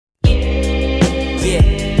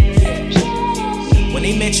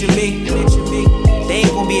mention me, they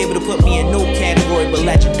ain't gonna be able to put me in no category but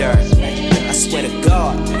legendary. I swear to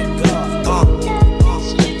God.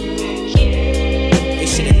 They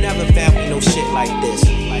should've never found me no shit like this.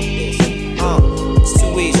 It's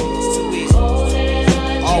too easy.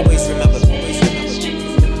 Always remember.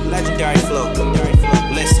 Legendary flow.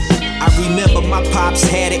 Listen. I remember my pops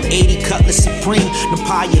had an 80 Cutlass Supreme. The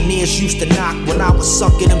pioneers used to knock when I was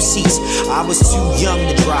sunk in them seats. I was too young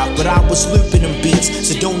to drive, but I was looping them beats.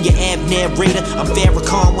 So don't you have narrator, I'm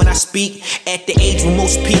Farrakhan when I speak. At the age when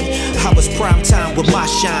most peak, I was prime time with my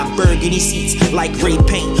shine. Burgundy seats like gray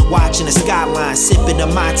paint, watching the skyline, sipping a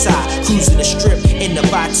Mai Tai, cruising the strip in the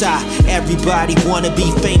Vita. Everybody wanna be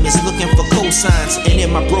famous, looking for cosigns. And in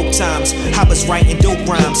my broke times, I was writing dope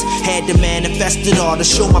rhymes. Had to manifest it all to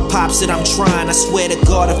show my pops that I'm trying. I swear to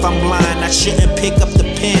God, if I'm lying, I shouldn't pick up the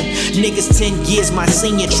pen. Niggas 10 years my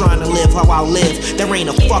senior, trying to live how I live. There ain't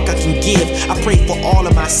a fuck I can give. I pray for all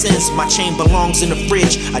of my sins. My chain belongs in the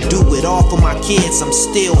fridge. I do it all for my kids. I'm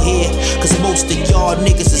still here, cause most of y'all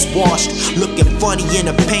niggas is washed. Looking funny in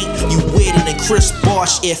the paint, you weirder than Chris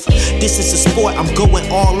Bosh. If this is a sport, I'm going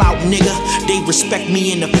all out, nigga. They respect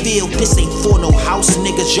me in the field. This ain't for no house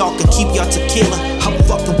niggas. Y'all can keep y'all tequila. I'm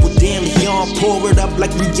fucking with Dan Leon. Pour it up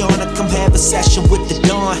like Rihanna. Come have a session with the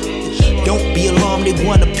Dawn. Don't be alarmed, they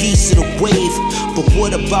want a piece of the wave. But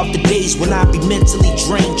what about the days when I be mentally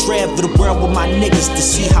drained? Travel the world with my niggas to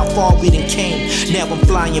see how far we done came. Now I'm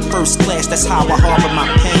flying first class, that's how I harbor my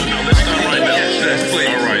pain.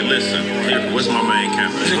 Alright, listen. Where's my main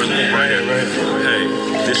campus? Right here. Hey,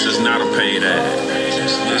 this is not a paid ad.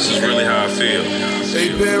 This is really how I feel. Hey,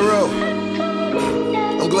 Pedro,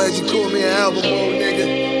 I'm glad you called me an album mode, nigga.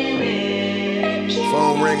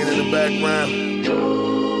 Phone ringing in the background.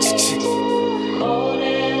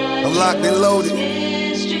 I'm locked and loaded.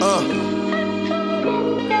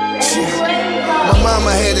 My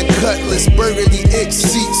mama had a Cutlass, burgundy X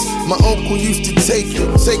seats. My uncle used to take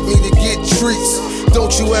me to get treats.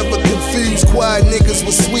 Don't you ever confuse quiet niggas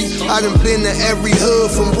with sweet. I done been to every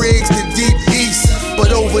hood from Riggs to Deep East.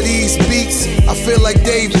 But over these beats, I feel like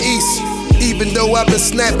Dave East. Even though I've been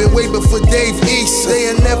snapping way before Dave East.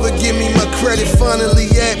 They'll never give me my credit, finally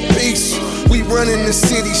at peace. We running the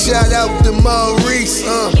city, shout out to Maurice.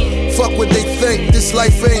 Fuck what they think, this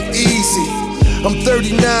life ain't easy. I'm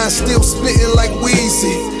 39, still spitting like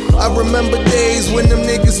Weezy. I remember days when them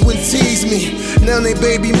niggas would tease me. Now they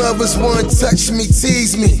baby mothers wanna touch me,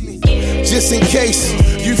 tease me. Just in case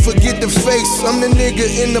you forget the face, I'm the nigga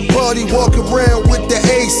in the party, walk around with the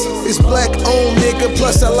ace. It's black owned, nigga,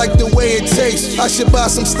 plus I like the way it tastes. I should buy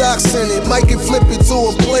some stocks in it, might can flip it to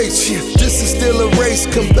a place. This is still a race,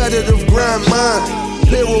 competitive grind mine.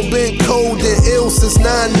 Pero been cold and ill since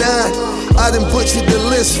 9-9. I done butchered the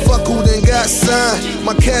list, fuck who done got signed.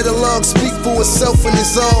 My catalog speak for itself and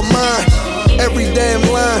it's all mine. Every damn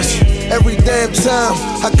line, every damn time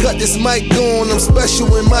I cut this mic on, I'm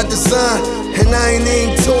special in my design. And I ain't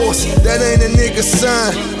even tours, that ain't a nigga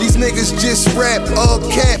sign. These niggas just rap, all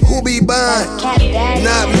cap, who be buying?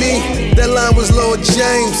 Not me, that line was Lord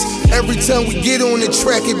James. Every time we get on the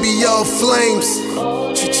track, it be all flames.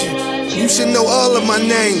 You should know all of my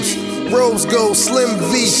names. Rose Gold, Slim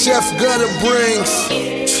V, Chef Gutter Brings.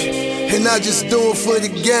 And I just do it for the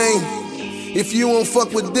game. If you won't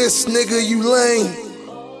fuck with this, nigga, you lame.